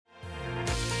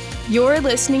You're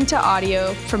listening to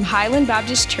audio from Highland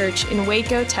Baptist Church in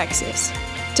Waco, Texas.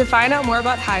 To find out more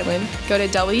about Highland, go to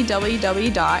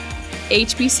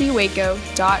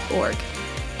www.hbcwaco.org.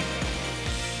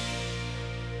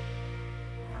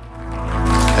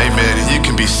 Amen. You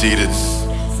can be seated.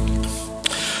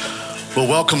 Well,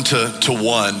 welcome to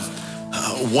One.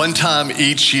 One time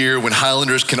each year when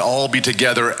Highlanders can all be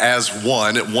together as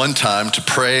one at one time to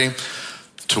pray,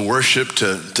 to worship,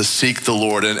 to seek the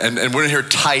Lord. And we're here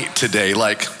tight today,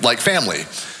 like family.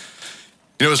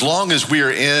 You know, as long as we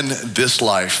are in this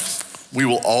life, we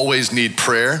will always need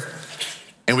prayer,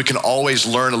 and we can always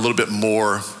learn a little bit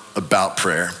more about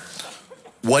prayer.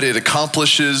 What it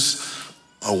accomplishes,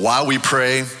 why we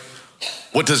pray,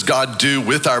 what does God do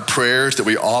with our prayers that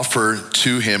we offer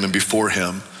to him and before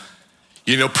him?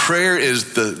 You know, prayer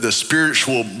is the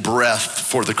spiritual breath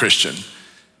for the Christian.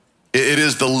 It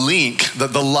is the link,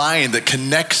 the line that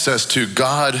connects us to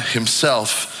God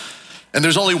himself. And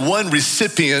there's only one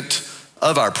recipient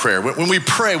of our prayer. When we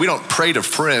pray, we don't pray to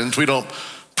friends. We don't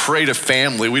pray to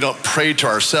family. We don't pray to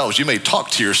ourselves. You may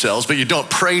talk to yourselves, but you don't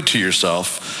pray to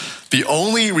yourself. The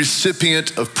only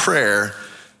recipient of prayer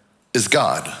is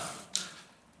God.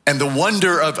 And the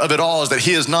wonder of it all is that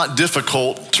he is not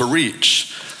difficult to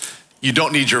reach. You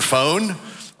don't need your phone.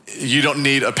 You don't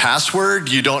need a password.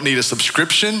 You don't need a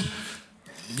subscription.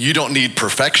 You don't need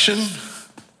perfection.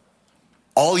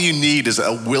 All you need is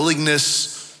a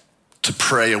willingness to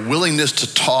pray, a willingness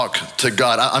to talk to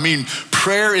God. I mean,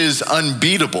 prayer is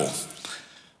unbeatable.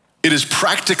 It is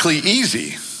practically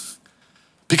easy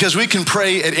because we can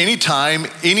pray at any time,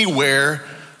 anywhere,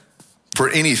 for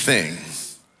anything.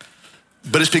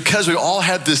 But it's because we all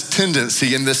have this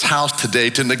tendency in this house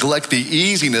today to neglect the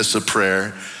easiness of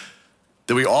prayer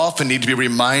that we often need to be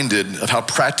reminded of how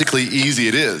practically easy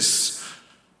it is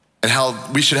and how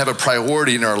we should have a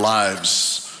priority in our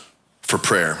lives for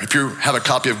prayer. If you have a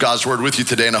copy of God's word with you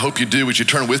today, and I hope you do, would you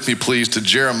turn with me please to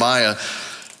Jeremiah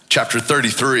chapter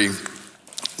 33.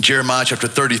 Jeremiah chapter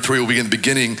 33, we'll begin the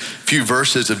beginning few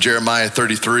verses of Jeremiah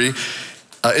 33.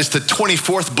 It's the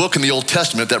 24th book in the Old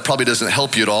Testament. That probably doesn't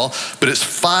help you at all, but it's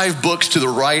 5 books to the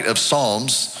right of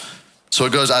Psalms. So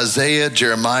it goes Isaiah,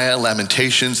 Jeremiah,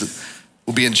 Lamentations.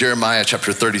 We'll be in Jeremiah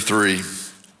chapter 33.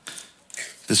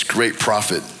 This great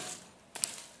prophet.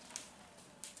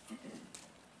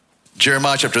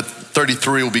 Jeremiah chapter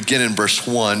 33 will begin in verse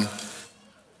 1.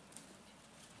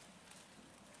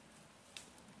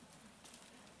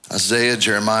 Isaiah,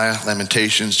 Jeremiah,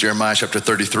 Lamentations, Jeremiah chapter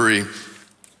 33.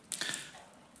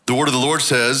 The word of the Lord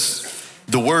says,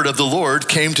 the word of the Lord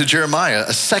came to Jeremiah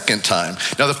a second time.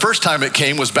 Now, the first time it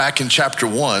came was back in chapter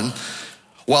 1,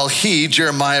 while he,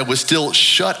 Jeremiah, was still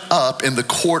shut up in the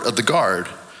court of the guard.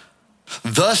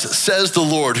 Thus says the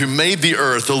Lord who made the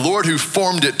earth, the Lord who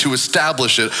formed it to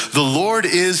establish it. The Lord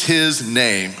is his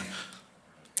name.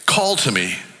 Call to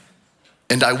me,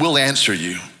 and I will answer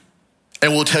you,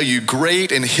 and will tell you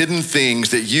great and hidden things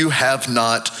that you have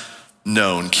not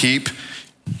known. Keep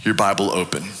your Bible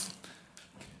open.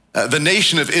 The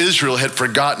nation of Israel had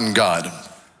forgotten God,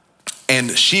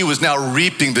 and she was now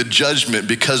reaping the judgment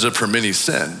because of her many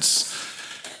sins.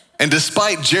 And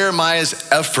despite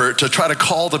Jeremiah's effort to try to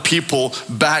call the people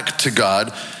back to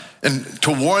God and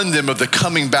to warn them of the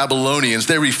coming Babylonians,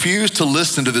 they refused to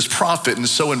listen to this prophet. And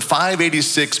so in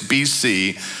 586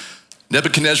 BC,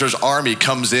 Nebuchadnezzar's army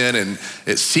comes in and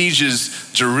it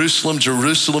sieges Jerusalem.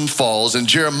 Jerusalem falls, and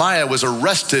Jeremiah was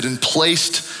arrested and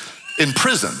placed in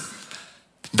prison.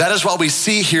 That is why we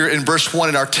see here in verse 1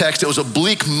 in our text, it was a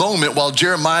bleak moment while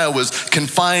Jeremiah was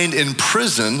confined in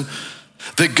prison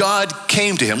that God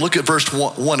came to him. Look at verse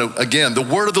 1 again. The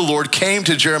word of the Lord came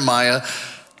to Jeremiah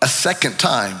a second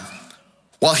time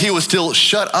while he was still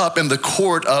shut up in the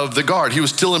court of the guard. He was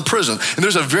still in prison. And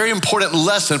there's a very important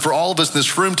lesson for all of us in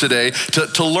this room today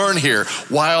to learn here.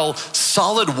 While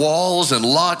solid walls and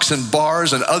locks and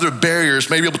bars and other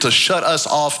barriers may be able to shut us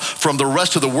off from the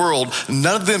rest of the world,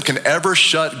 none of them can ever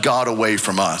shut God away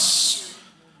from us.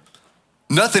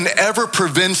 Nothing ever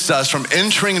prevents us from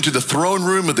entering into the throne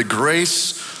room of the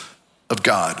grace of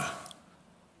God.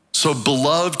 So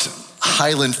beloved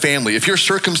Highland family, if your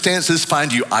circumstances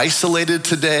find you isolated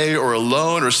today or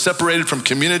alone or separated from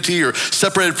community or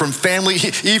separated from family,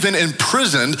 even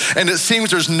imprisoned, and it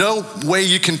seems there's no way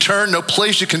you can turn, no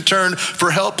place you can turn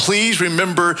for help, please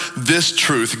remember this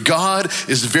truth. God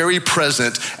is very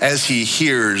present as he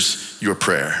hears your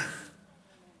prayer.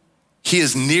 He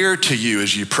is near to you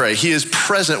as you pray. He is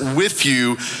present with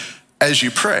you as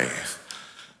you pray.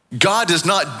 God does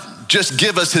not just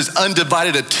give us his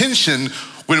undivided attention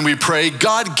when we pray.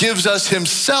 God gives us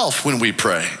himself when we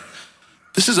pray.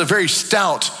 This is a very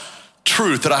stout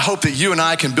truth that I hope that you and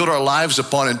I can build our lives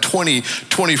upon in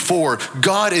 2024.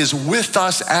 God is with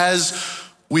us as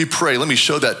we pray. Let me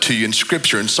show that to you in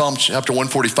scripture. In Psalm chapter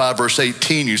 145, verse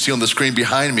 18, you see on the screen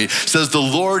behind me, it says, the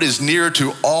Lord is near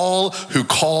to all who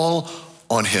call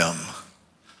on him.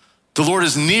 The Lord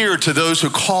is near to those who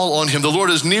call on him. The Lord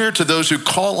is near to those who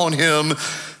call on him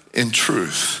in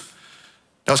truth.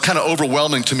 Now, it's kind of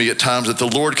overwhelming to me at times that the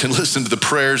Lord can listen to the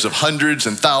prayers of hundreds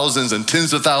and thousands and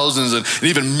tens of thousands and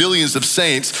even millions of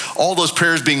saints, all those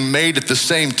prayers being made at the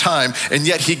same time, and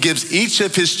yet he gives each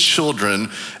of his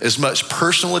children as much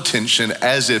personal attention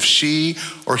as if she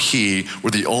or he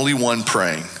were the only one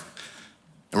praying.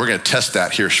 And we're going to test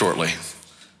that here shortly.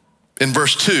 In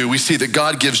verse 2, we see that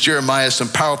God gives Jeremiah some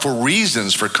powerful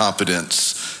reasons for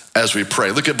confidence as we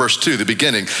pray. Look at verse 2, the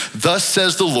beginning. Thus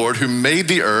says the Lord who made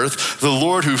the earth, the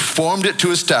Lord who formed it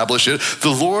to establish it. The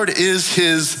Lord is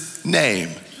his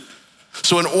name.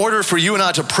 So in order for you and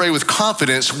I to pray with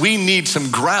confidence, we need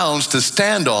some grounds to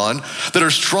stand on that are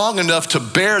strong enough to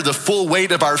bear the full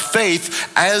weight of our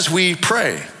faith as we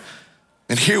pray.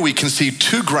 And here we can see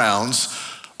two grounds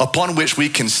upon which we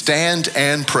can stand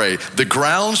and pray. The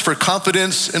grounds for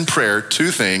confidence in prayer,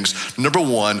 two things. Number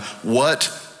one,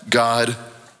 what God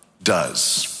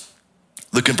does.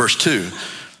 Look in verse 2.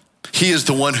 He is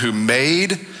the one who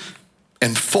made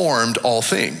and formed all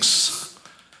things.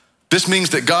 This means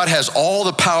that God has all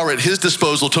the power at his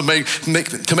disposal to make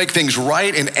things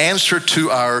right and answer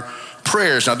to our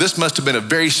prayers. Now, this must have been a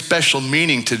very special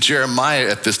meaning to Jeremiah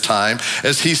at this time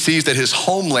as he sees that his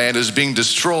homeland is being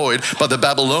destroyed by the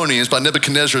Babylonians, by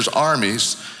Nebuchadnezzar's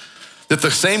armies. That the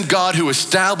same God who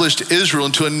established Israel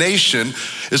into a nation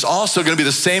is also going to be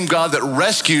the same God that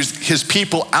rescues his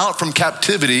people out from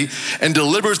captivity and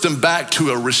delivers them back to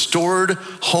a restored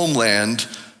homeland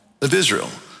of Israel.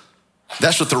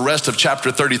 That's what the rest of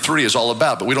chapter 33 is all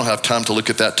about, but we don't have time to look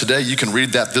at that today. You can read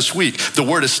that this week. The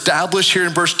word establish here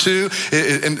in verse 2,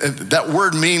 and that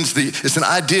word means it's an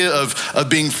idea of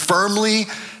being firmly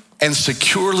and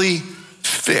securely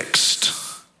fixed.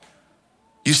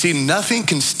 You see, nothing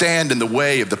can stand in the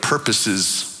way of the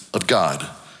purposes of God.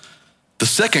 The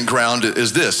second ground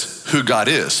is this, who God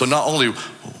is. So not only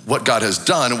what God has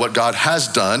done and what God has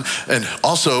done, and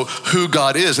also who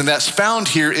God is. And that's found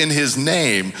here in his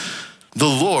name, the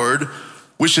Lord,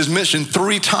 which is mentioned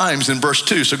 3 times in verse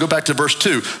 2. So go back to verse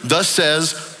 2. Thus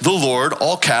says the Lord,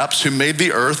 all caps, who made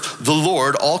the earth. The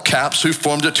Lord, all caps, who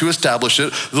formed it to establish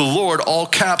it. The Lord, all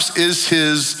caps, is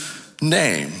his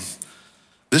name.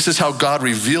 This is how God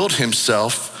revealed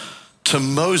himself to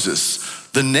Moses,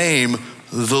 the name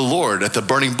the Lord at the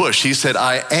burning bush. He said,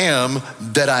 I am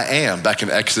that I am, back in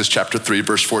Exodus chapter 3,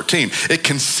 verse 14. It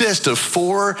consists of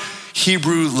 4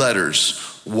 Hebrew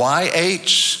letters,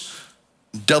 YH,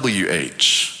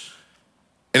 WH.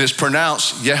 And it's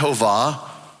pronounced Yehovah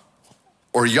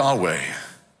or Yahweh.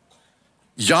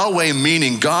 Yahweh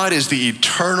meaning God is the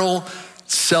eternal,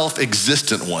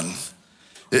 self-existent one.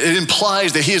 It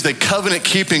implies that he is the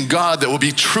covenant-keeping God that will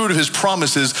be true to his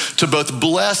promises to both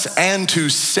bless and to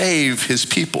save his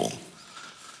people.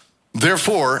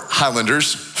 Therefore,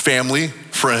 Highlanders, family,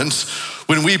 friends,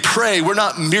 when we pray, we're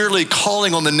not merely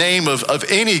calling on the name of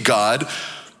any God.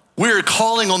 We're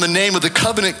calling on the name of the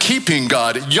covenant-keeping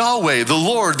God, Yahweh, the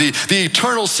Lord, the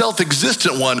eternal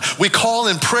self-existent one. We call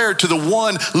in prayer to the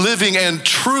one living and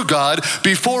true God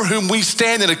before whom we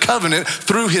stand in a covenant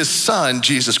through his Son,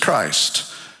 Jesus Christ.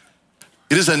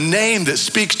 It is a name that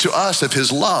speaks to us of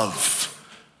his love,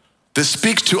 that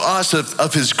speaks to us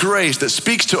of his grace, that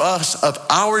speaks to us of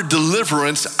our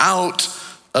deliverance out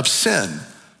of sin.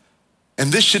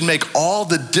 And this should make all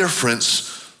the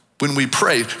difference when we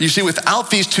pray. You see,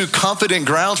 without these two confident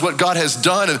grounds, what God has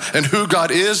done and who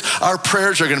God is, our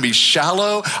prayers are going to be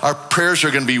shallow, our prayers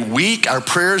are going to be weak, our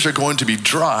prayers are going to be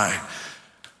dry.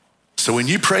 So when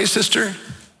you pray, sister,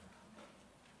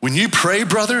 when you pray,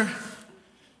 brother,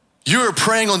 you are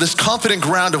praying on this confident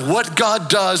ground of what God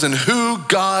does and who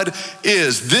God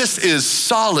is. This is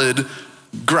solid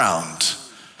ground.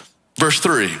 Verse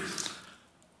 3,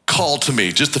 call to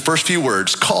me. Just the first few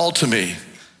words, call to me.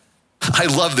 I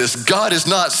love this. God is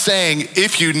not saying,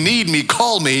 if you need me,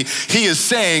 call me. He is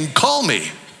saying, call me.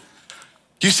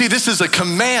 You see, this is a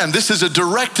command. This is a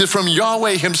directive from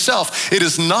Yahweh himself. It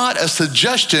is not a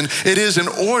suggestion. It is an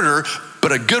order,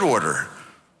 but a good order.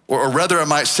 Or rather, I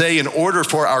might say, in order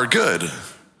for our good.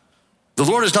 The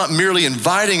Lord is not merely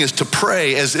inviting us to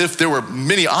pray as if there were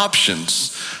many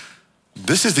options.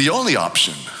 This is the only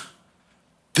option.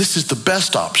 This is the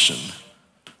best option.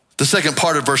 The second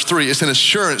part of verse 3 is an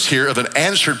assurance here of an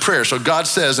answered prayer. So God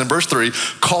says in verse 3,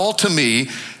 call to me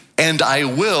and I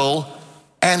will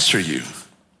answer you.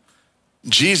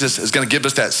 Jesus is going to give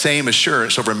us that same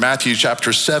assurance over in Matthew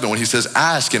chapter 7 when he says,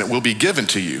 ask and it will be given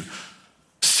to you.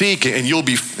 Seek and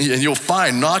you'll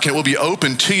find. Knock and it will be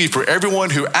open to you. For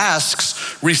everyone who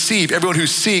asks, receive. Everyone who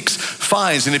seeks,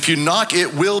 finds. And if you knock,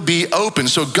 it will be open.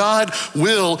 So God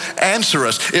will answer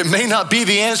us. It may not be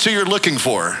the answer you're looking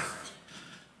for.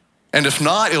 And if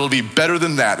not, it will be better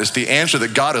than that. It's the answer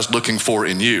that God is looking for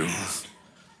in you.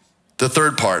 The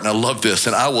third part, and I love this,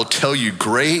 and I will tell you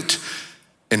great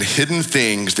and hidden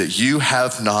things that you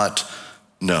have not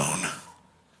known.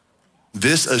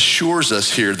 This assures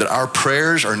us here that our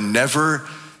prayers are never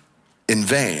in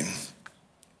vain.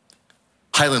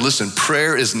 Highland, listen,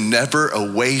 prayer is never a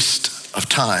waste of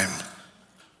time,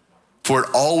 for it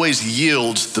always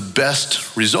yields the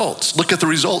best results. Look at the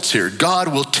results here. God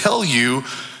will tell you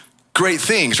great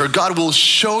things, or God will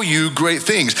show you great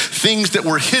things that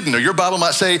were hidden, or your Bible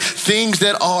might say things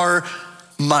that are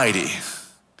mighty.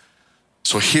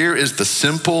 So here is the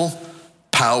simple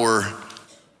power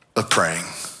of praying.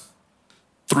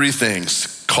 3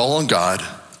 things. Call on God.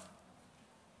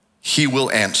 He will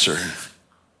answer.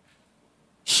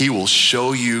 He will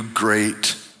show you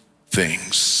great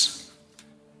things.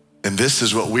 And this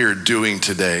is what we are doing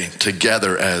today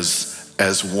together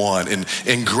as one.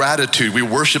 In gratitude, we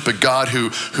worship a God who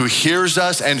hears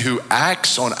us and who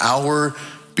acts on our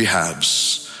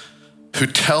behalves, who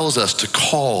tells us to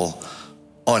call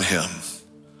on him.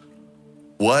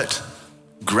 What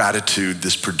gratitude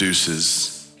this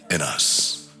produces in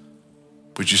us.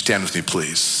 Would you stand with me,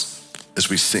 please, as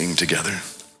we sing together?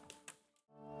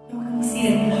 Come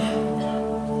seated.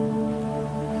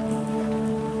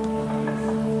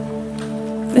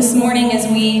 This morning, as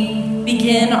we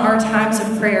begin our times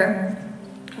of prayer,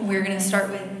 we're going to start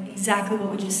with exactly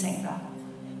what we just sang about: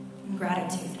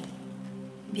 gratitude,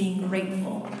 being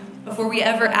grateful. Before we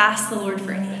ever ask the Lord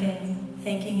for anything,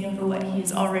 thanking him for what he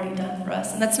has already done for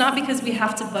us. And that's not because we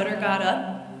have to butter God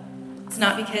up. It's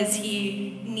not because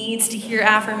he needs to hear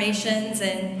affirmations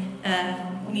and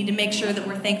we need to make sure that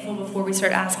we're thankful before we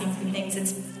start asking for things.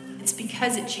 It's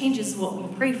because it changes what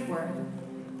we pray for.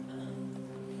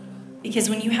 Because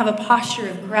when you have a posture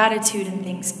of gratitude and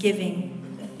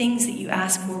thanksgiving, the things that you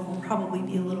ask for will probably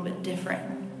be a little bit different.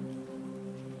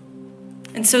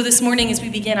 And so this morning as we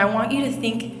begin, I want you to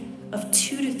think of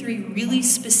 2 to 3 really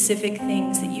specific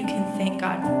things that you can thank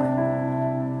God for.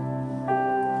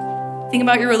 Think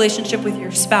about your relationship with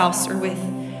your spouse or with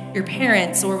your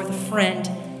parents or with a friend.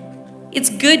 It's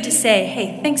good to say,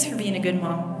 hey, thanks for being a good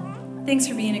mom. Thanks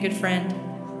for being a good friend.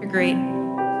 You're great.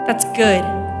 That's good.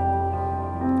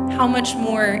 How much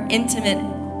more intimate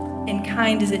and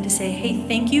kind is it to say, hey,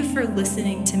 thank you for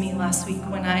listening to me last week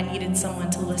when I needed someone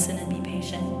to listen and be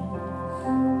patient.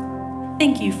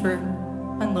 Thank you for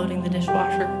unloading the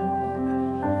dishwasher.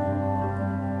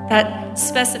 That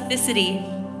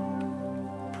specificity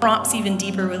prompts even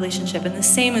deeper relationship, and the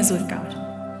same is with God.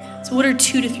 So what are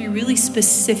 2 to 3 really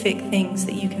specific things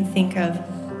that you can think of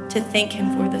to thank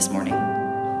him for this morning?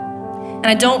 And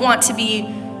I don't want to be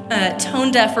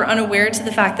tone deaf or unaware to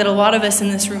the fact that a lot of us in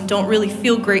this room don't really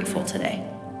feel grateful today.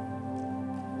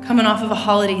 Coming off of a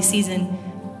holiday season,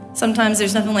 sometimes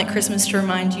there's nothing like Christmas to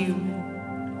remind you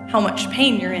how much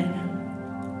pain you're in.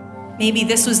 Maybe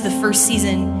this was the first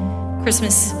season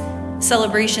Christmas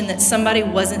celebration that somebody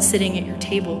wasn't sitting at your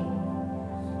table.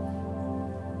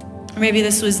 Or maybe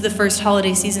this was the first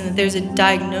holiday season that there's a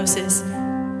diagnosis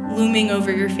looming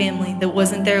over your family that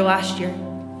wasn't there last year.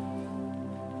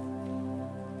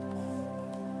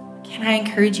 Can I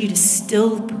encourage you to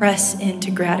still press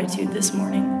into gratitude this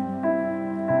morning?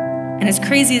 And as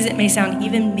crazy as it may sound,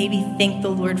 even maybe thank the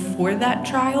Lord for that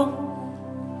trial.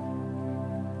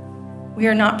 We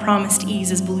are not promised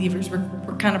ease as believers.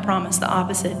 We're kind of promised the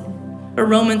opposite. But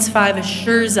Romans 5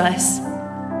 assures us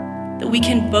that we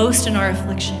can boast in our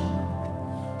affliction.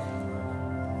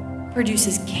 It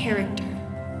produces character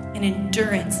and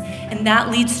endurance, and that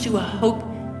leads to a hope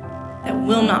that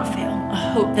will not fail, a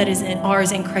hope that is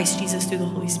ours in Christ Jesus through the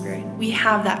Holy Spirit. We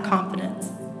have that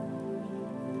confidence.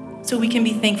 So we can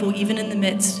be thankful even in the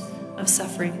midst of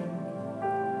suffering.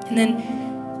 And then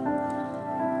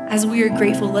as we are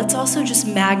grateful, let's also just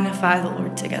magnify the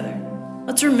Lord together.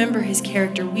 Let's remember his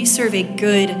character. We serve a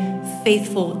good,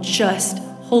 faithful, just,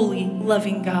 holy,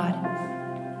 loving God.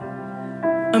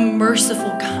 A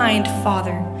merciful, kind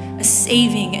Father, a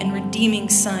saving and redeeming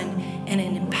Son, and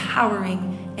an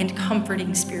empowering and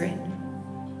comforting Spirit.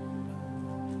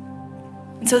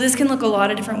 And so this can look a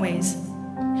lot of different ways.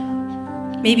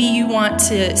 Maybe you want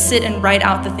to sit and write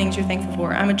out the things you're thankful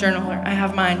for. I'm a journaler. I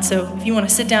have mine. So if you want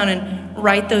to sit down and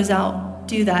write those out,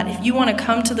 do that. If you want to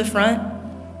come to the front,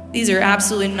 these are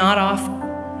absolutely not off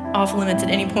off limits at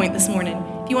any point this morning.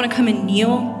 If you want to come and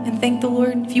kneel and thank the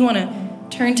Lord, if you want to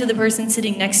turn to the person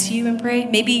sitting next to you and pray,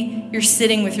 maybe you're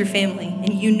sitting with your family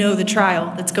and you know the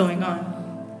trial that's going on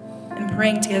and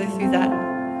praying together through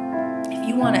that. If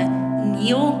you want to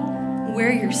kneel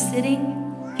where you're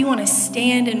sitting, if you want to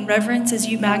stand in reverence as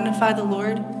you magnify the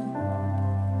Lord,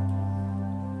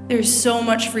 there's so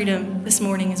much freedom this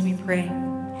morning as we pray.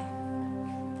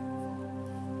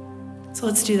 So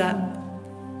let's do that.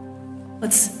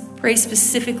 Let's pray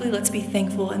specifically, let's be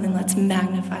thankful, and then let's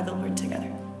magnify the Lord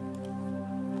together.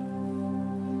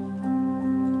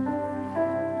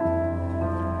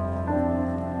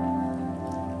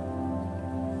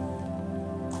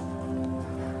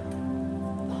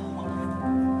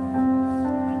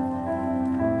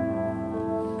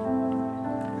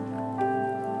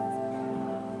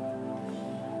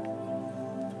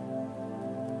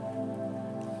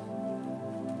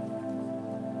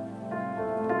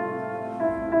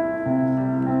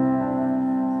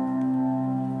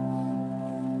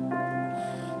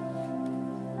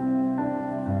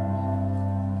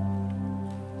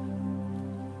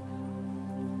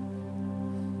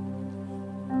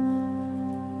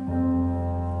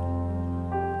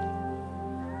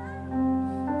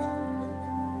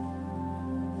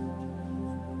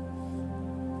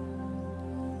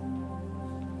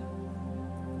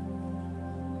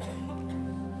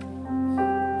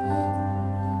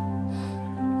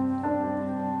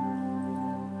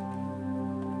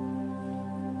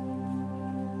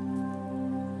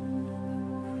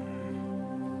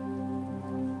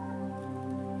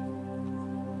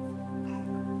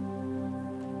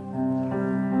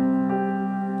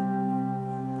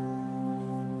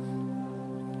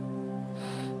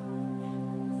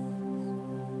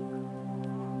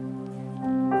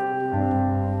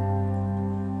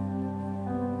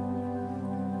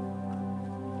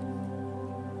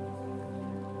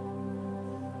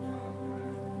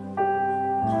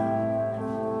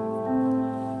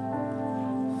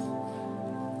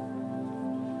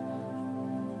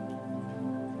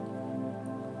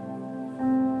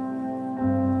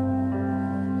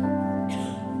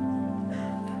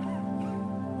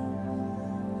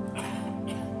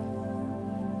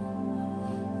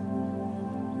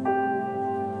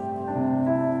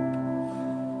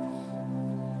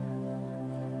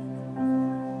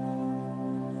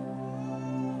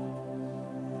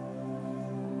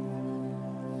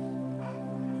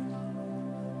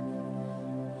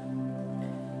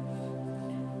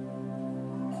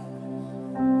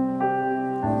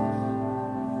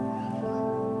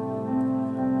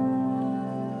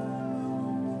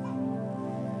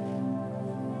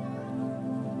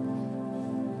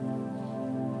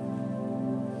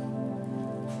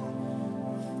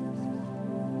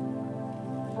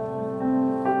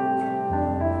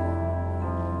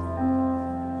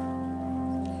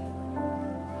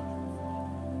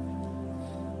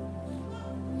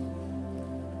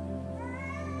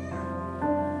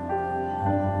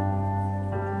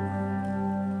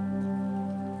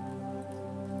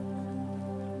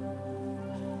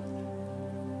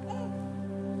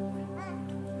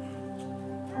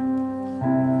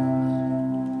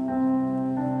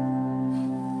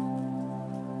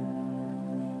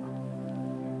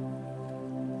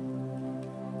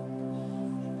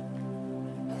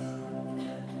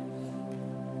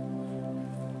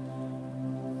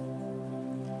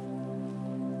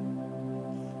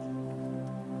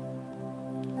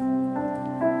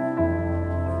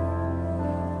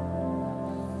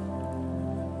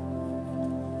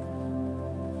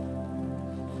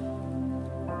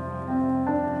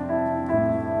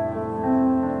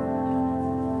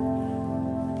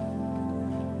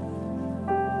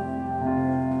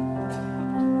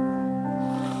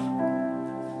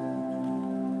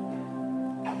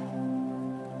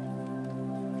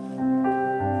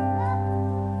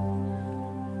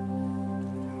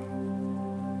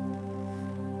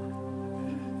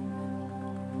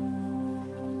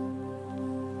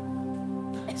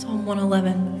 Psalm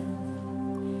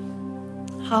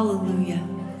 111. Hallelujah.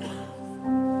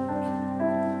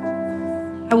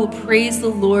 I will praise the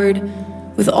Lord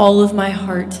with all of my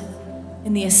heart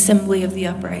in the assembly of the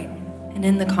upright and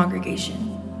in the congregation.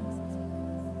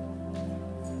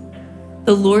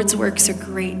 The Lord's works are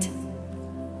great,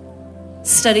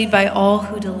 studied by all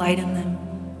who delight in them.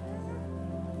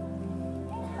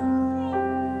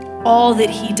 All that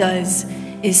he does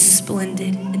is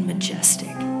splendid and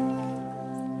majestic.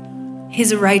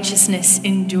 His righteousness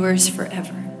endures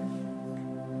forever.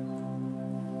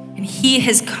 And he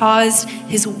has caused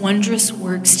his wondrous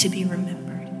works to be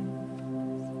remembered.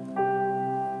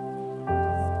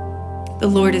 The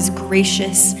Lord is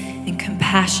gracious and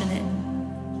compassionate,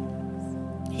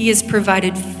 He has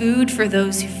provided food for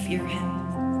those who fear him.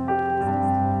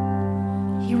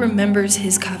 He remembers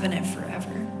his covenant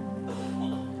forever.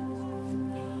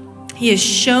 He has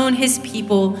shown his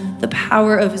people the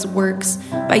power of his works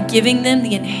by giving them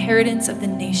the inheritance of the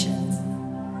nations.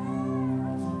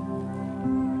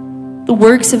 The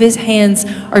works of his hands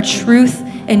are truth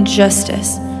and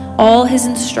justice. All his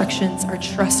instructions are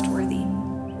trustworthy.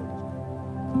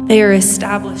 They are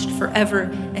established forever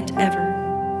and ever.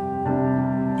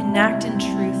 Enact in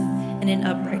truth and in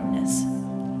uprightness.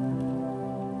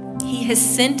 He has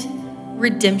sent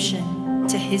redemption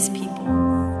to his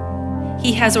people.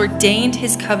 He has ordained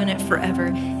his covenant forever.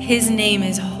 His name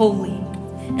is holy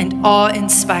and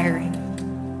awe-inspiring.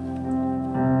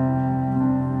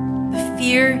 The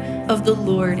fear of the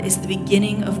Lord is the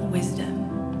beginning of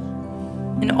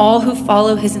wisdom, and all who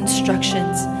follow his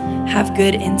instructions have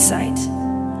good insight.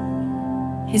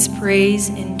 His praise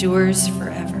endures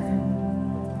forever.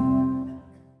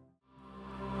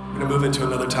 We're going to move into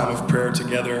another time of prayer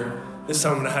together. This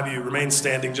time I'm going to have you remain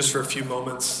standing just for a few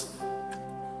moments.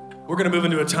 We're going to move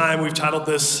into a time, we've titled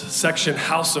this section,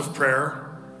 House of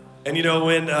Prayer. And you know,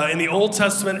 in the Old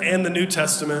Testament and the New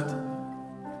Testament,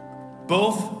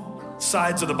 both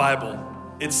sides of the Bible,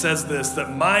 it says this,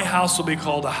 that my house will be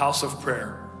called a house of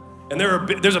prayer. And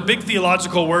there's a big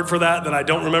theological word for that I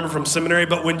don't remember from seminary,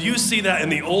 but when you see that in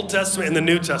the Old Testament and the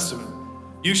New Testament,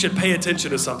 you should pay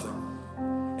attention to something.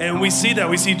 And we see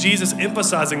Jesus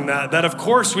emphasizing that of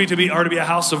course we are to be a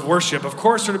house of worship. Of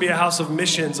course we're to be a house of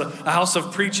missions, a house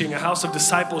of preaching, a house of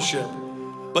discipleship,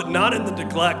 but not in the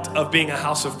neglect of being a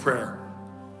house of prayer.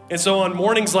 And so on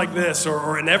mornings like this,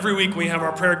 or in every week we have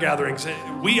our prayer gatherings,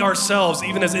 we ourselves,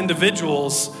 even as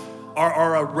individuals,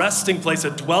 are a resting place, a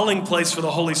dwelling place for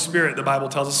the Holy Spirit, the Bible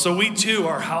tells us. So we too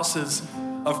are houses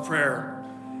of prayer.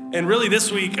 And really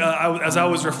this week, as I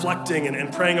was reflecting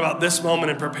and praying about this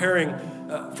moment and preparing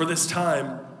for this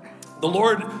time, the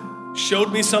Lord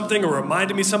showed me something or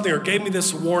reminded me something or gave me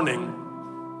this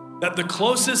warning that the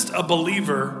closest a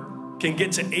believer can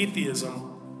get to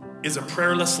atheism is a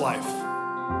prayerless life.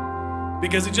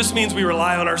 Because it just means we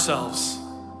rely on ourselves,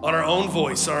 on our own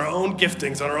voice, on our own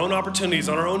giftings, on our own opportunities,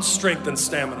 on our own strength and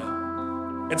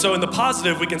stamina. And so in the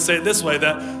positive, we can say it this way,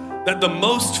 that the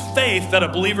most faith that a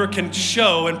believer can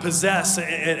show and possess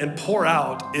and pour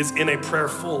out is in a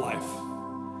prayerful life.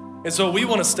 And so we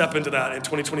want to step into that in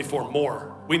 2024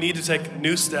 more. We need to take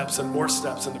new steps and more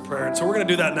steps into prayer. And so we're going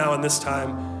to do that now in this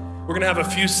time. We're going to have a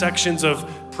few sections of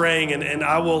praying, and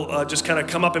I will just kind of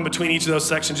come up in between each of those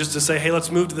sections just to say, hey, let's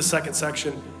move to the second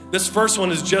section. This first one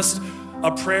is just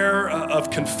a prayer of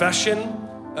confession.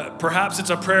 Perhaps it's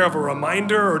a prayer of a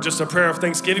reminder or just a prayer of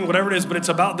thanksgiving, whatever it is, but it's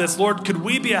about this. Lord, could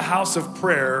we be a house of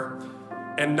prayer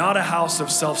and not a house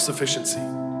of self-sufficiency?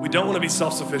 We don't want to be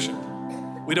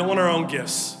self-sufficient. We don't want our own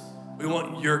gifts. We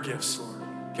want your gifts, Lord.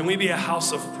 Can we be a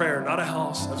house of prayer, not a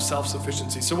house of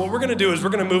self-sufficiency? So what we're going to do is we're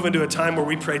going to move into a time where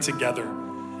we pray together.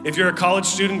 If you're a college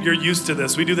student, you're used to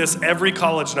this. We do this every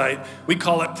college night. We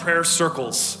call it prayer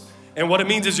circles. And what it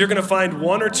means is you're going to find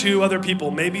one or two other people,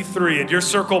 maybe three, and your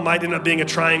circle might end up being a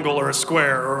triangle or a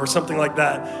square or something like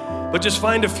that. But just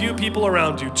find a few people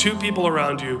around you, two people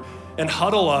around you, and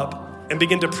huddle up and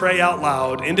begin to pray out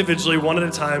loud, individually, one at a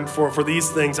time for these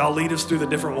things. I'll lead us through the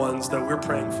different ones that we're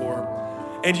praying for.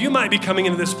 And you might be coming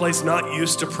into this place not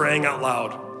used to praying out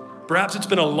loud. Perhaps it's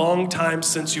been a long time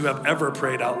since you have ever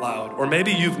prayed out loud, or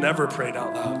maybe you've never prayed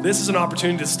out loud. This is an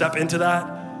opportunity to step into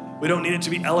that. We don't need it to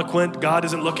be eloquent. God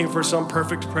isn't looking for some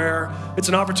perfect prayer. It's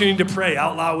an opportunity to pray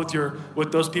out loud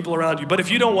with those people around you. But if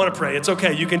you don't want to pray, it's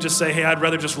okay. You can just say, hey, I'd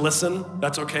rather just listen.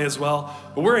 That's okay as well.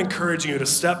 But we're encouraging you to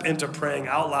step into praying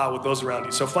out loud with those around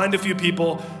you. So find a few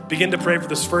people, begin to pray for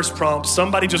this first prompt.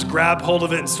 Somebody just grab hold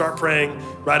of it and start praying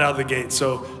right out of the gate.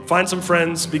 So find some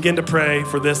friends, begin to pray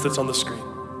for this that's on the screen.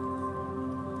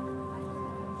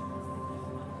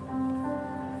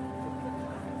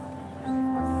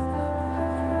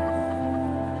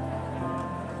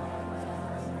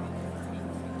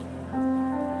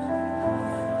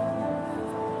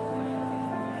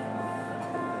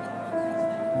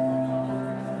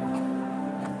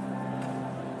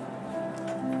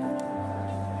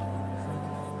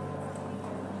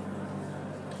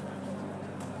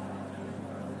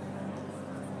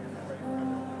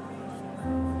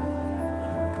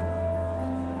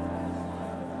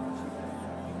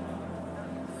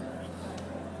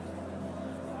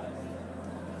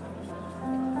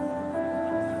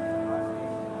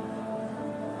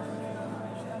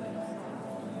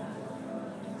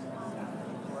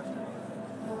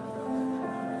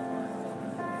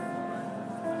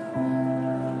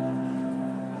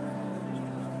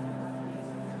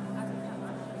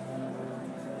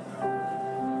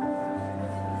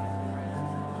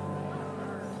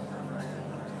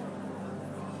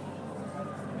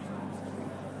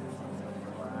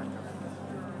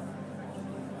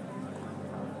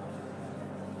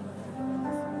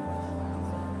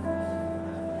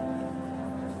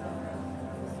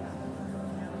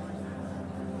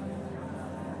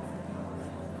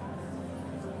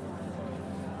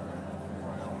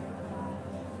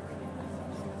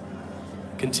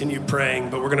 continue praying,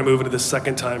 but we're going to move into the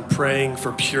second time, praying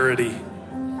for purity.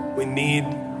 We need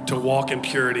to walk in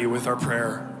purity with our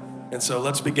prayer. And so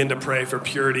let's begin to pray for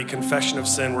purity, confession of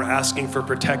sin. We're asking for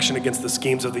protection against the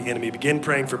schemes of the enemy. Begin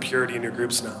praying for purity in your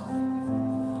groups now.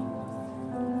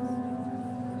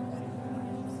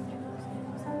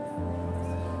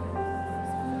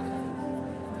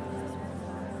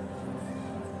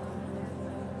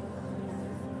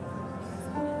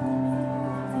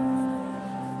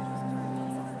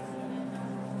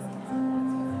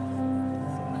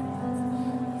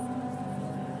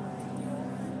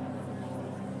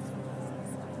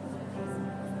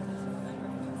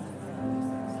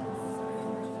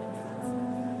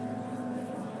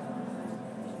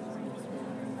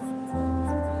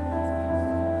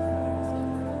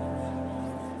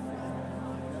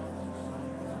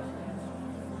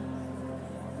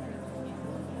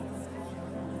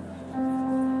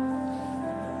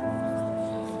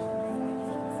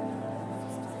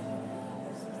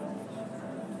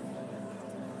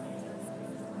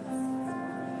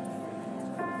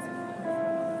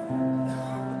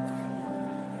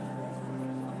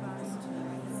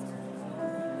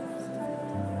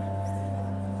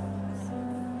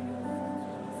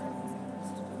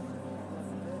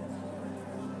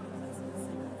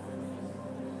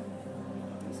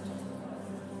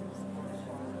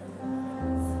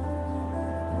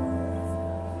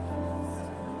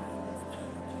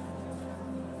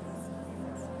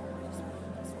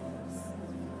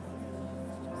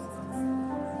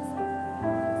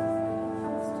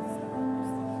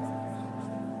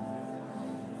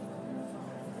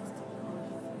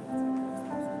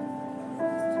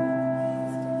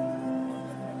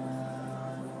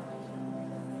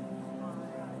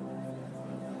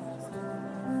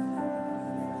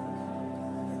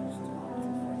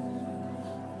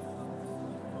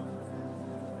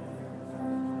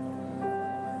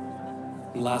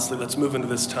 And lastly, let's move into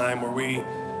this time where we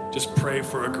just pray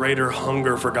for a greater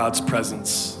hunger for God's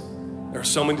presence. There are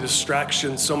so many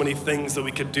distractions, so many things that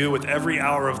we could do with every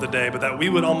hour of the day, but that we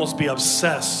would almost be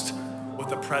obsessed with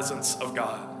the presence of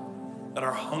God. That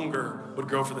our hunger would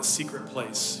grow for the secret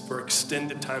place, for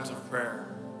extended times of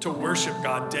prayer, to worship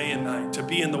God day and night, to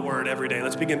be in the Word every day.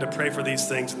 Let's begin to pray for these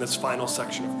things in this final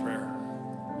section of prayer.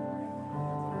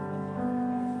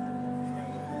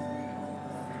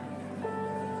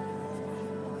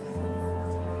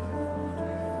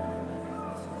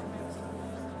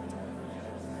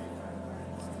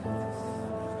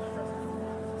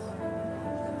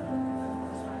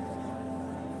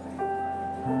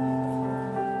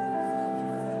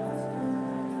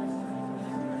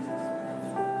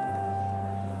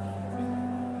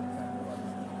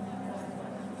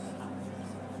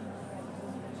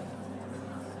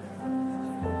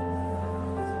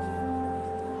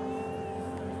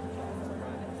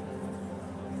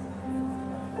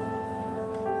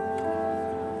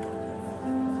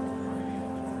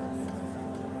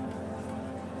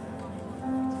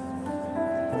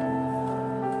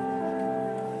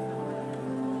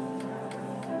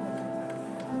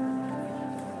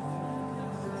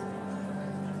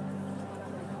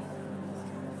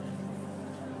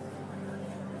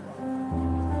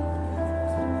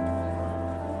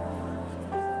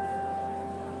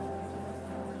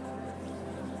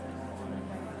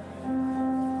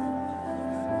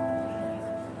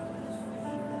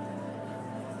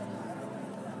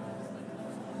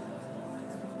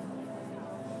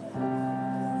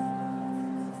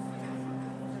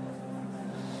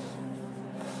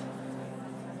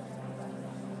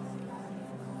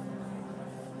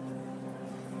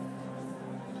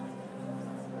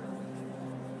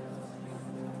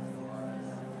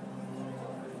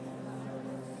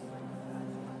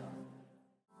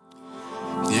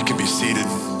 You can be seated.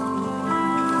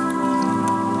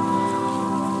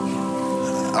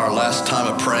 Our last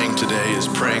time of praying today is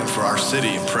praying for our city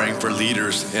and praying for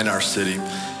leaders in our city.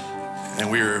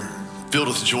 And we are filled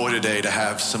with joy today to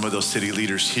have some of those city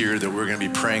leaders here that we're going to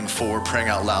be praying for, praying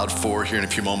out loud for here in a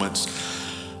few moments.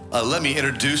 Let me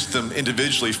introduce them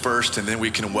individually first, and then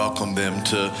we can welcome them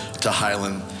to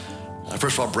Highland.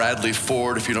 First of all, Bradley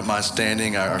Ford, if you don't mind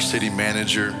standing, our city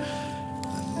manager.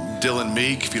 Dylan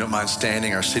Meek, if you don't mind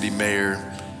standing, our city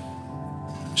mayor.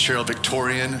 Cheryl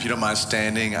Victorian, if you don't mind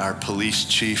standing, our police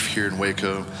chief here in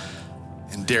Waco.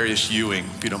 And Darius Ewing,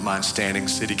 if you don't mind standing,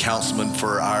 city councilman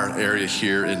for our area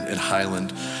here in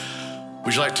Highland.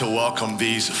 Would you like to welcome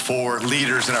these four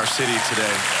leaders in our city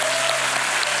today?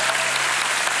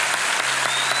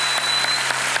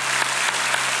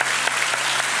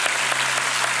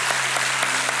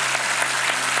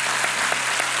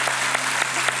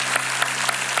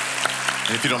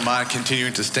 if you don't mind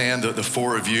continuing to stand, the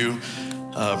four of you,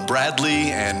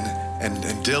 Bradley and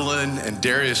Dylan and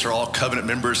Darius are all covenant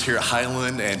members here at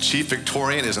Highland, and Chief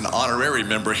Victorian is an honorary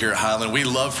member here at Highland. We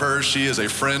love her. She is a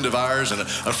friend of ours and a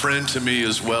friend to me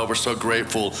as well. We're so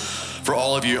grateful for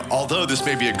all of you. Although this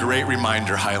may be a great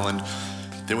reminder, Highland,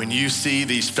 that when you see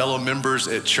these fellow members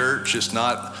at church, it's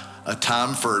not a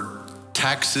time for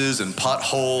taxes and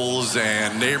potholes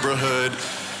and neighborhood.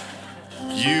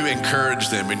 You encourage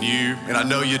them, and I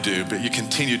know you do, but you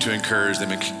continue to encourage them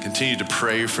and continue to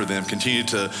pray for them, continue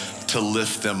to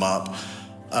lift them up.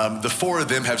 The four of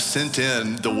them have sent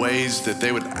in the ways that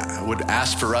they would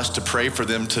ask for us to pray for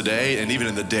them today and even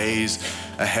in the days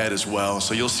ahead as well.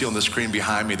 So you'll see on the screen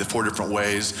behind me the four different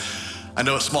ways. I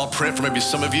know it's small print for maybe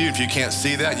some of you. If you can't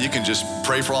see that, you can just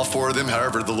pray for all four of them,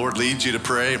 however the Lord leads you to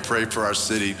pray, and pray for our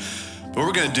city. But what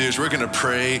we're gonna do is we're gonna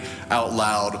pray out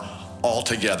loud all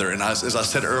together. And as I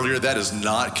said earlier, that is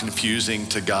not confusing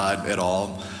to God at all.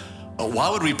 Why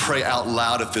would we pray out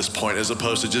loud at this point as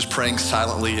opposed to just praying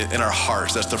silently in our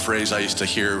hearts? That's the phrase I used to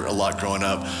hear a lot growing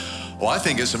up. Well, I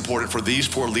think it's important for these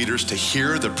four leaders to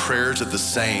hear the prayers of the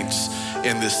saints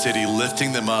in this city,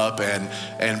 lifting them up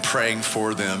and praying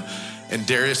for them. And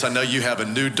Darius, I know you have a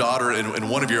new daughter in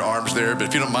one of your arms there, but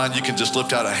if you don't mind, you can just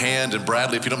lift out a hand. And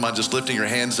Bradley, if you don't mind just lifting your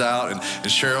hands out, and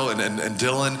Cheryl and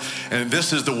Dylan. And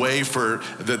this is the way for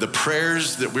the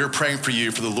prayers that we're praying for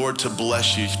you, for the Lord to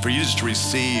bless you, for you just to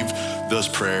receive those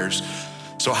prayers.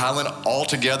 So Highland, all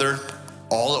together,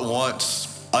 all at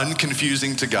once,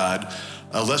 unconfusing to God,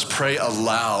 let's pray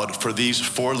aloud for these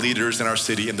four leaders in our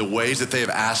city in the ways that they have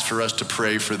asked for us to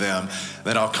pray for them.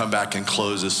 Then I'll come back and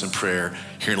close this in prayer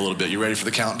here in a little bit. You ready for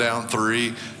the countdown?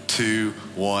 3, 2,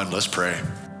 1, let's pray.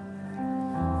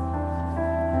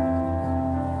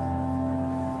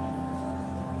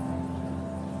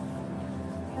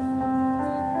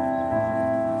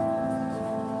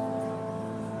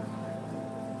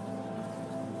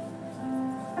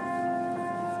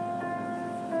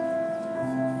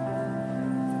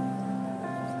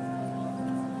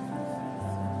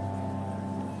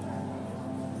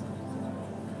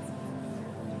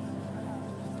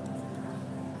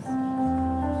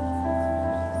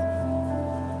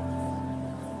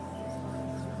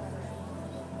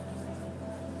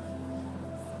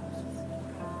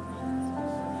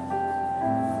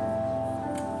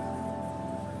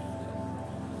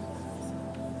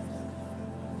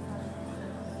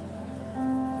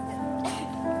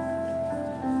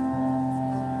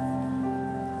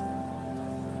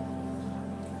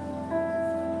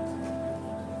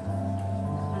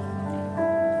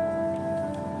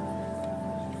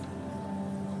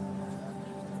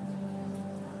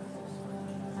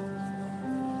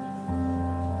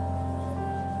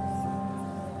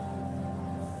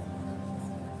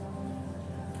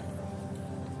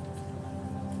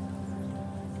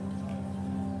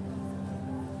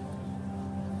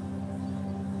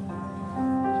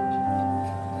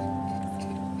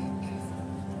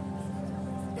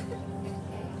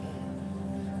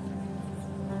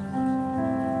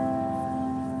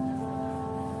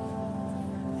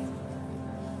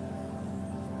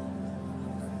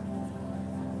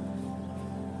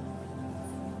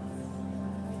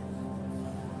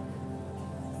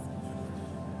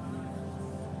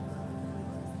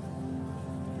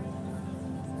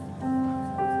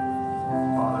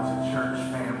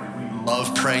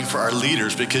 Praying for our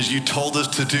leaders because you told us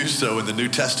to do so in the New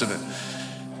Testament.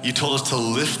 You told us to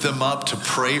lift them up, to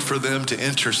pray for them, to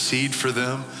intercede for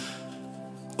them.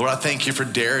 Lord, I thank you for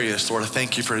Darius. Lord, I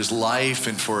thank you for his life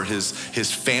and for his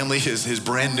family, his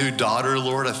brand new daughter.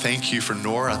 Lord, I thank you for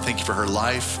Nora. I thank you for her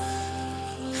life.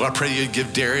 Lord, I pray you'd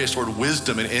give Darius, Lord,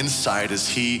 wisdom and insight as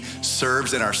he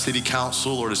serves in our city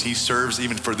council, Lord, as he serves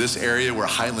even for this area where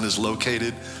Highland is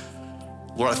located.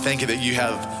 Lord, I thank you that you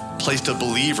have placed a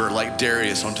believer like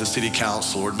Darius onto city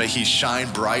council. Lord, may he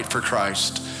shine bright for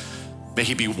Christ. May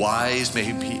he be wise, may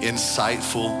he be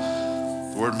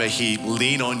insightful. Lord, may he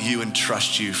lean on you and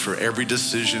trust you for every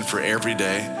decision, for every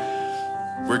day.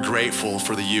 We're grateful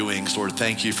for the Ewings. Lord,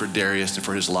 thank you for Darius and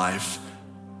for his life.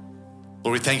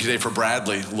 Lord, we thank you today for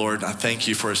Bradley. Lord, I thank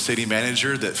you for a city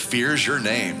manager that fears your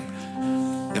name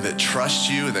and that trusts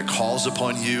you and that calls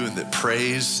upon you and that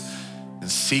prays and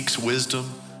seeks wisdom.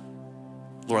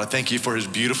 Lord, I thank you for his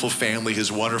beautiful family, his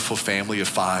wonderful family of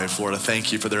 5. Lord, I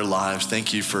thank you for their lives.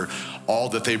 Thank you for all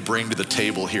that they bring to the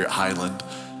table here at Highland.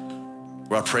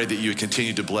 Lord, I pray that you would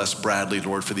continue to bless Bradley,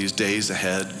 Lord, for these days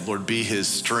ahead. Lord, be his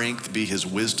strength, be his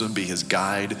wisdom, be his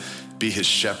guide, be his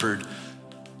shepherd.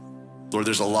 Lord,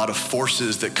 there's a lot of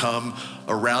forces that come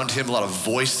around him, a lot of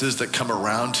voices that come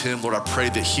around him. Lord, I pray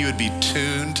that he would be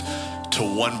tuned to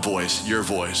one voice, your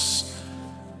voice.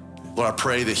 Lord, I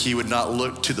pray that he would not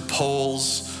look to the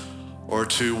polls or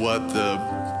to what the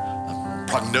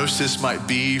prognosis might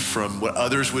be from what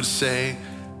others would say.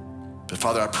 But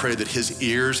Father, I pray that his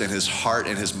ears and his heart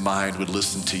and his mind would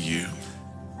listen to you.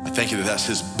 I thank you that that's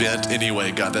his bent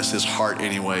anyway, God. That's his heart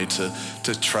anyway,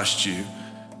 to trust you.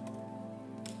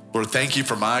 Lord, thank you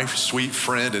for my sweet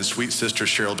friend and sweet sister,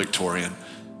 Cheryl Victorian.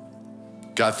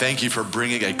 God, thank you for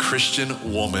bringing a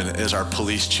Christian woman as our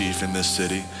police chief in this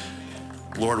city.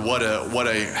 Lord, what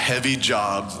a heavy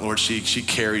job, Lord, she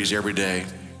carries every day.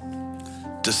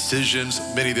 Decisions,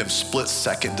 many of them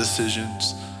split-second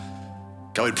decisions.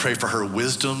 God, we pray for her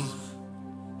wisdom.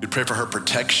 We pray for her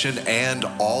protection and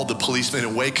all the policemen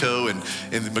in Waco and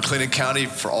in McLennan County,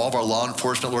 for all of our law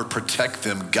enforcement. Lord, protect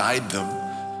them, guide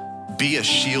them, be a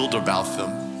shield about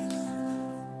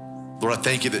them. Lord, I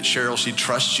thank you that Cheryl, she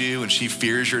trusts you and she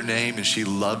fears your name and she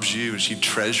loves you and she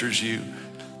treasures you.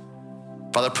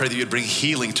 Father, I pray that you'd bring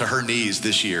healing to her knees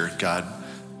this year, God,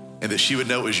 and that she would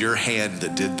know it was your hand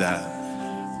that did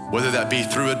that. Whether that be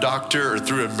through a doctor or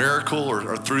through a miracle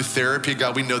or through therapy,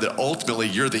 God, we know that ultimately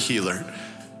you're the healer.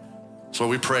 So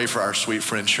we pray for our sweet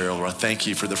friend Cheryl. Lord, I thank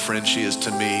you for the friend she is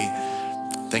to me.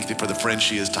 Thank you for the friend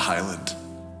she is to Highland.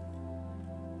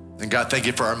 And God, thank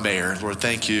you for our mayor. Lord,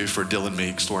 thank you for Dylan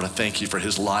Meeks. Lord, I thank you for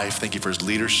his life. Thank you for his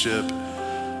leadership.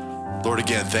 Lord,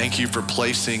 again, thank you for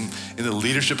placing in the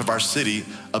leadership of our city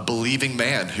a believing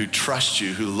man who trusts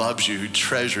you, who loves you, who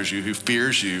treasures you, who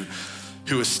fears you,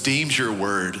 who esteems your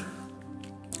word.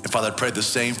 And Father, I pray the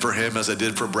same for him as I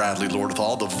did for Bradley, Lord, with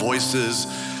all the voices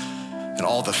and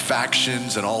all the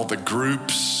factions and all the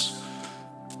groups.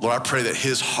 Lord, I pray that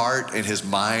his heart and his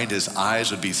mind, his eyes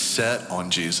would be set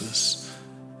on Jesus.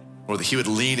 Lord, that he would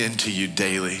lean into you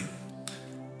daily.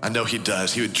 I know he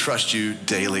does. He would trust you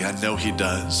daily. I know he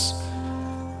does.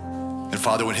 And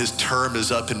Father, when his term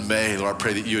is up in May, Lord, I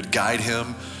pray that you would guide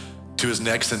him to his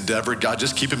next endeavor. God,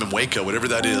 just keep him in Waco, whatever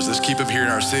that is. Let's keep him here in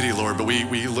our city, Lord. But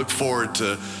we look forward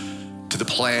to the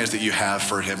plans that you have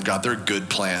for him. God, they're good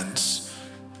plans.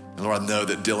 And Lord, I know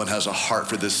that Dylan has a heart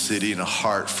for this city and a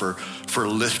heart for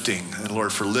lifting. And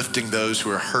Lord, for lifting those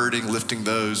who are hurting, lifting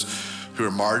those who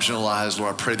are marginalized.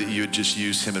 Lord, I pray that you would just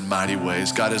use him in mighty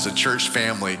ways. God, as a church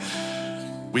family,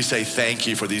 we say thank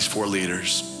you for these 4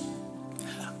 leaders.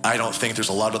 I don't think there's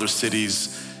a lot of other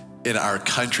cities in our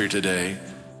country today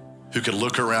who could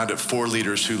look around at 4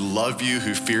 leaders who love you,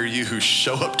 who fear you, who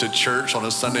show up to church on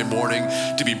a Sunday morning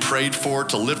to be prayed for,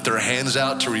 to lift their hands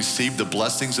out, to receive the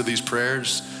blessings of these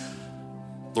prayers.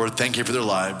 Lord, thank you for their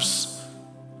lives.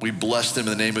 We bless them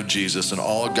in the name of Jesus, and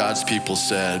all God's people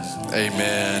said,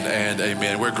 amen and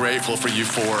amen. We're grateful for you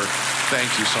 4.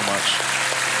 Thank you so much.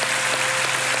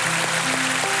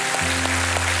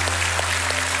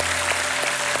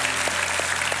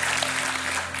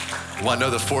 Well, I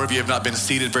know the 4 of you have not been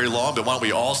seated very long, but why don't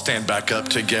we all stand back up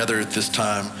together at this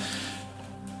time?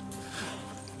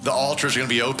 The altars are going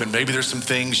to be open. Maybe there's some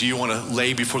things you want to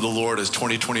lay before the Lord as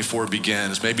 2024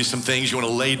 begins. Maybe some things you want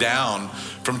to lay down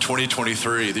from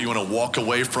 2023 that you want to walk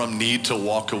away from, need to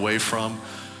walk away from.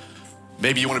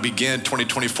 Maybe you want to begin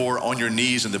 2024 on your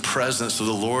knees in the presence of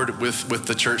the Lord with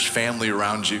the church family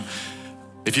around you.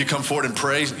 If you come forward and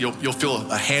pray, you'll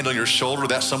feel a hand on your shoulder.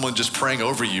 That's someone just praying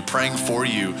over you, praying for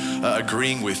you,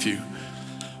 agreeing with you.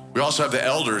 We also have the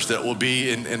elders that will be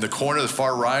in the corner, the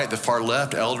far right, the far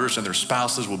left. Elders and their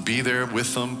spouses will be there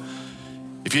with them.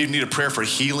 If you need a prayer for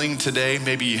healing today,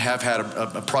 maybe you have had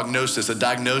a prognosis, a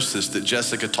diagnosis that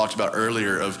Jessica talked about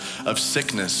earlier of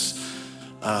sickness.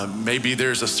 Maybe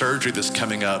there's a surgery that's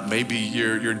coming up. Maybe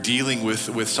you're dealing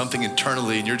with something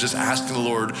internally and you're just asking the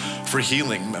Lord for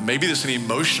healing. Maybe there's an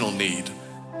emotional need.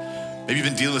 Maybe you've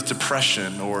been dealing with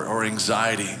depression or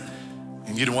anxiety.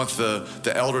 And you'd want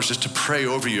the elders just to pray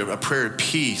over you, a prayer of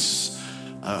peace,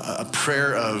 a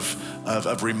prayer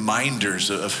of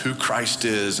reminders of who Christ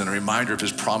is and a reminder of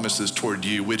his promises toward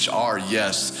you, which are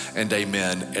yes and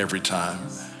amen every time.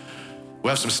 We'll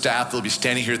have some staff that'll be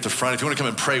standing here at the front. If you want to come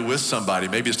and pray with somebody,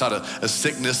 maybe it's not a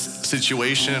sickness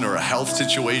situation or a health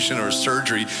situation or a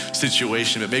surgery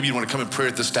situation, but maybe you want to come and pray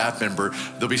with the staff member.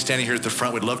 They'll be standing here at the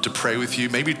front. We'd love to pray with you.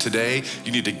 Maybe today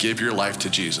you need to give your life to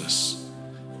Jesus,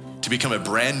 to become a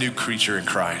brand new creature in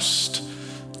Christ,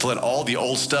 to let all the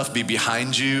old stuff be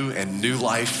behind you and new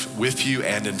life with you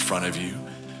and in front of you.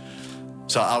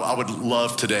 So I would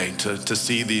love today to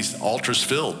see these altars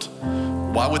filled.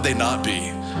 Why would they not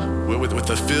be? With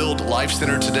the filled Life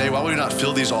Center today, why would we not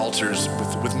fill these altars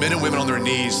with men and women on their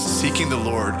knees seeking the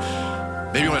Lord?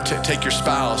 Maybe you want to take your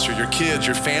spouse or your kids,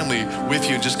 your family with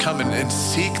you and just come and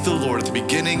seek the Lord at the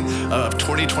beginning of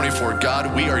 2024.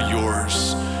 God, we are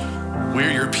yours.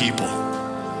 We're your people.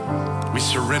 We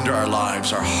surrender our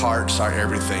lives, our hearts, our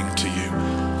everything to you.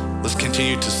 Let's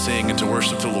continue to sing and to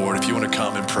worship the Lord. If you want to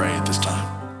come and pray at this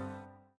time.